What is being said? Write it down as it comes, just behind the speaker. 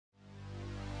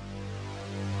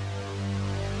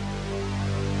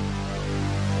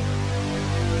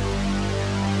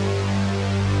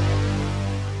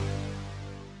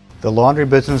The laundry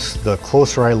business, the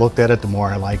closer I looked at it, the more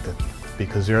I liked it,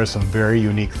 because there are some very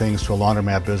unique things to a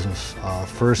laundromat business.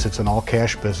 First, it's an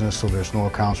all-cash business, so there's no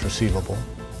accounts receivable,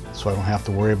 so I don't have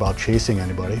to worry about chasing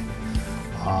anybody.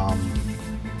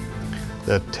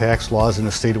 The tax laws in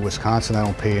the state of Wisconsin, I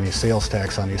don't pay any sales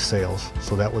tax on these sales,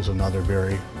 so that was another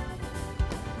very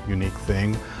unique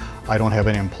thing. I don't have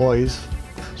any employees,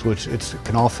 so it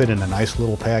can all fit in a nice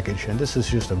little package, and this is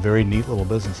just a very neat little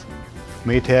business.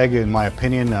 Maytag, in my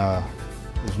opinion,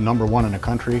 is #1 in the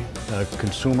country.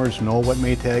 Consumers know what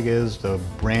Maytag is. The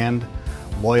brand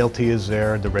loyalty is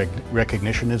there. The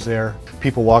recognition is there.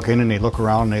 People walk in and they look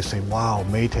around and they say, "Wow,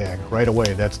 Maytag!" right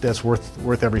away. That's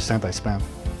worth every cent I spent.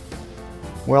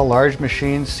 Well, large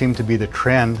machines seem to be the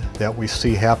trend that we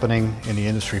see happening in the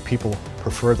industry. People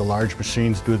prefer the large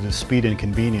machines due to the speed and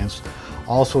convenience.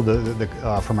 Also,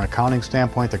 from an accounting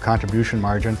standpoint, the contribution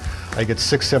margin, I get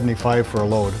 $6.75 for a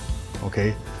load,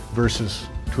 okay, versus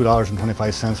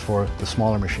 $2.25 for the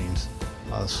smaller machines.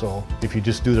 So if you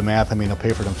just do the math, I mean, they'll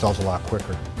pay for themselves a lot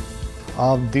quicker.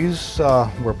 These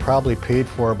were probably paid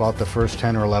for about the first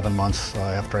 10 or 11 months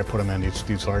after I put them in,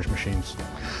 these large machines.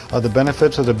 The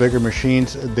benefits of the bigger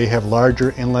machines, they have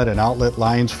larger inlet and outlet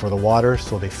lines for the water,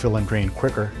 so they fill and drain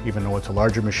quicker, even though it's a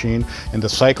larger machine. And the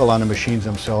cycle on the machines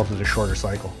themselves is a shorter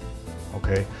cycle.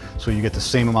 Okay, so you get the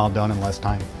same amount done in less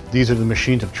time. These are the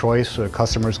machines of choice.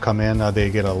 Customers come in, they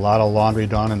get a lot of laundry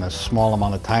done in a small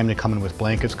amount of time. They come in with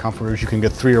blankets, comforters. You can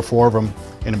get 3 or 4 of them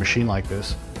in a machine like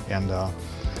this, and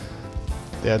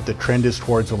the trend is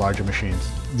towards the larger machines.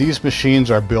 These machines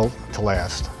are built to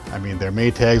last. I mean, they're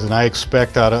Maytags, and I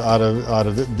expect out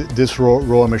of this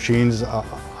row of machines,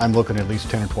 I'm looking at least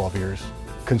 10 or 12 years,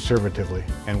 conservatively,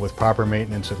 and with proper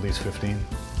maintenance, at least 15.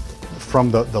 From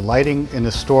the lighting in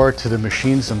the store to the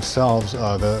machines themselves,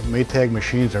 the Maytag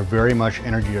machines are very much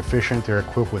energy efficient. They're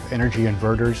equipped with energy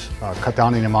inverters, cut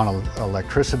down the amount of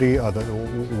electricity. The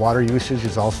water usage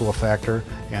is also a factor,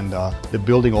 and the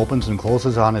building opens and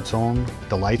closes on its own.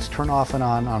 The lights turn off and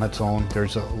on its own.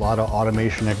 There's a lot of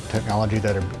automation and technology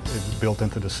that is built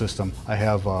into the system. I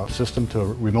have a system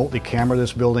to remotely camera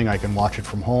this building. I can watch it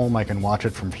from home. I can watch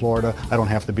it from Florida. I don't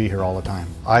have to be here all the time.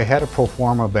 I had a pro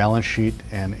forma balance sheet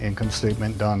and income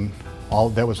statement done.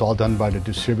 That was all done by the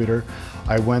distributor.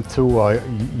 I went through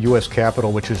U.S.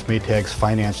 Capital, which is Maytag's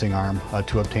financing arm,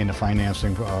 to obtain the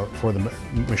financing for the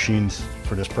machines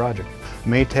for this project.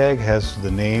 Maytag has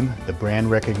the name, the brand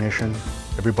recognition.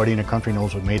 Everybody in the country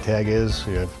knows what Maytag is.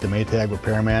 You have the Maytag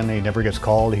repairman, he never gets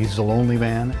called, he's the lonely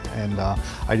man, and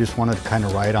I just wanted to kind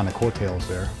of ride on the coattails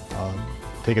there,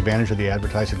 take advantage of the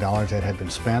advertising dollars that had been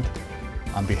spent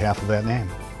on behalf of that name.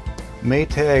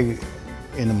 Maytag,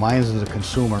 in the minds of the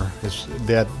consumer,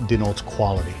 that denotes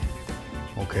quality.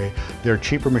 Okay, there are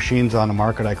cheaper machines on the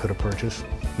market I could have purchased,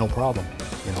 no problem,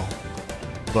 you know.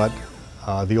 But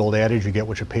the old adage, you get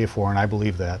what you pay for, and I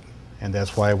believe that, and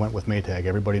that's why I went with Maytag.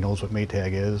 Everybody knows what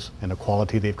Maytag is and the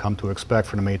quality they've come to expect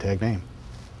from the Maytag name.